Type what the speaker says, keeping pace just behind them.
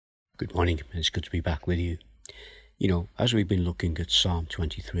Good morning. It's good to be back with you. As we've been looking at Psalm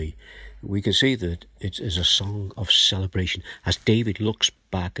 23, we can see that it is a song of celebration as David looks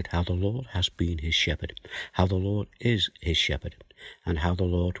back at how the Lord has been his shepherd, how the Lord is his shepherd, and how the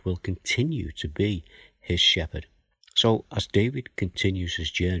Lord will continue to be his shepherd. So as David continues his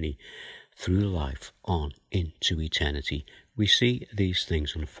journey through life on into eternity, we see these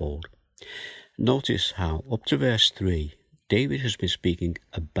things unfold. Notice how up to verse 3, David has been speaking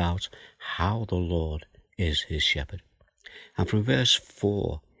about how the Lord is his shepherd. And from verse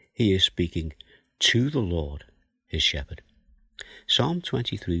 4, he is speaking to the Lord, his shepherd. Psalm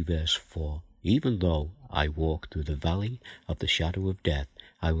 23 verse 4, even though I walk through the valley of the shadow of death,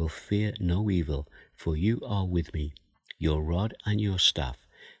 I will fear no evil, for you are with me. Your rod and your staff,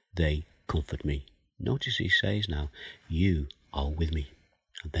 they comfort me. Notice he says now, you are with me.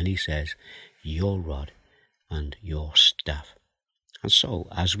 And then he says, your rod and your staff. And so,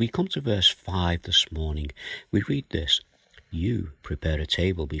 as we come to verse 5 this morning, we read this: you prepare a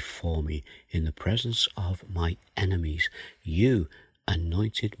table before me in the presence of my enemies. You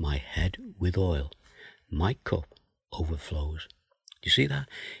anointed my head with oil. My cup overflows. Do you see that?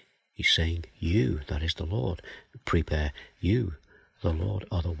 He's saying, you, that is the Lord, prepare. You, the Lord,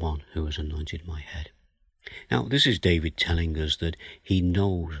 are the one who has anointed my head. Now, this is David telling us that he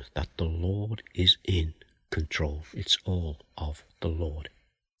knows that the Lord is in control. It's all of the Lord.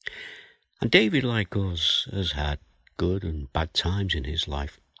 And David, like us, has had good and bad times in his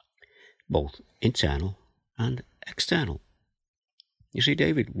life, both internal and external. You see,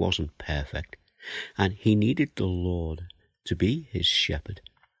 David wasn't perfect, and he needed the Lord to be his shepherd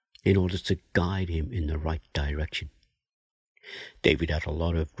in order to guide him in the right direction. David had a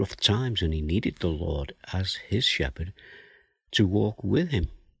lot of rough times, and he needed the Lord as his shepherd to walk with him.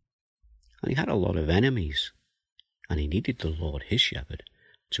 And he had a lot of enemies, and he needed the Lord, his shepherd,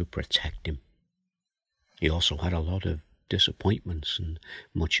 to protect him. He also had a lot of disappointments and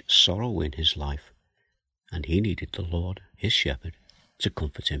much sorrow in his life, and he needed the Lord, his shepherd, to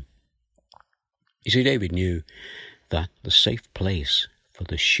comfort him. You see, David knew that the safe place for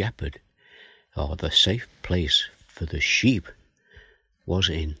the shepherd, or the safe place for the sheep, was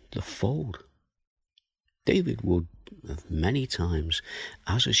in the fold. David would have many times,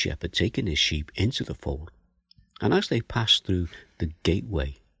 as a shepherd, taken his sheep into the fold, and as they passed through the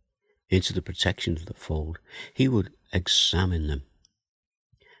gateway into the protection of the fold, he would examine them.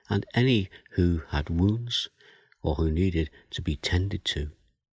 And any who had wounds or who needed to be tended to,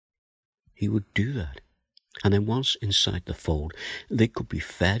 he would do that. And then once inside the fold, they could be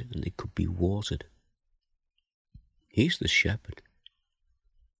fed and they could be watered. He's the shepherd.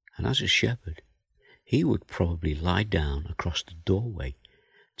 And as a shepherd, he would probably lie down across the doorway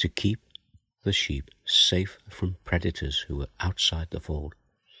to keep the sheep safe from predators who were outside the fold.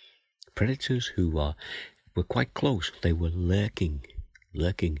 Predators who were quite close. They were lurking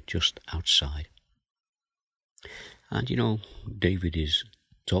just outside. And David is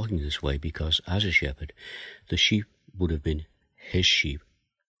talking this way because as a shepherd, the sheep would have been his sheep.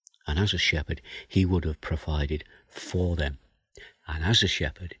 And as a shepherd, he would have provided for them. And as a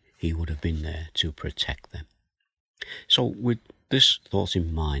shepherd, he would have been there to protect them. So with this thought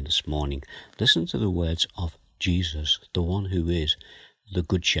in mind this morning, listen to the words of Jesus, the one who is the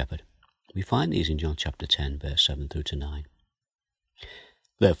Good Shepherd. We find these in John chapter 10, verse 7 through to 9.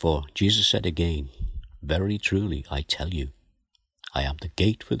 Therefore, Jesus said again, verily truly I tell you, I am the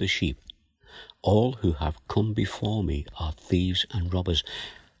gate for the sheep. All who have come before me are thieves and robbers,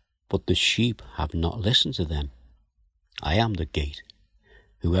 but the sheep have not listened to them. I am the gate.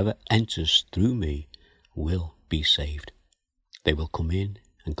 Whoever enters through me will be saved. They will come in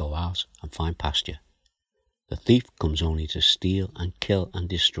and go out and find pasture. The thief comes only to steal and kill and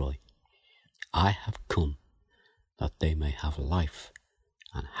destroy. I have come that they may have life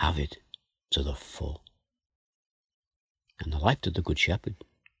and have it to the full. And the life that the Good Shepherd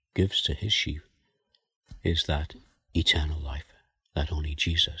gives to his sheep is that eternal life that only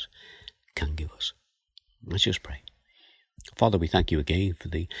Jesus can give us. Let's just pray. Father, we thank you again for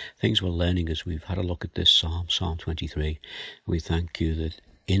the things we're learning as we've had a look at this Psalm 23. We thank you that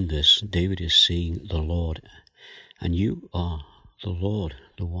in this, David is seeing the Lord, and you are the Lord,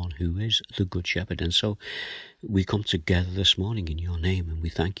 the one who is the Good Shepherd. And so we come together this morning in your name, and we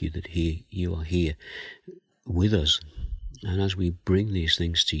thank you that you are here with us. And as we bring these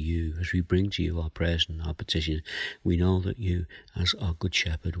things to you, as we bring to you our prayers and our petitions, we know that you, as our Good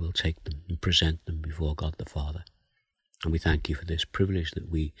Shepherd, will take them and present them before God the Father. And we thank you for this privilege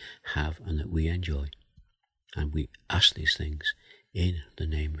that we have and that we enjoy. And we ask these things in the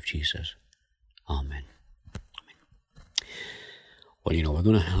name of Jesus. Amen. Well, we're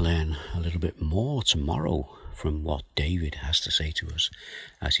going to learn a little bit more tomorrow from what David has to say to us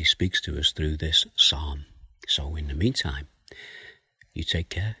as he speaks to us through this psalm. So in the meantime, you take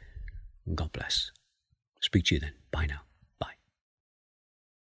care and God bless. Speak to you then. Bye now.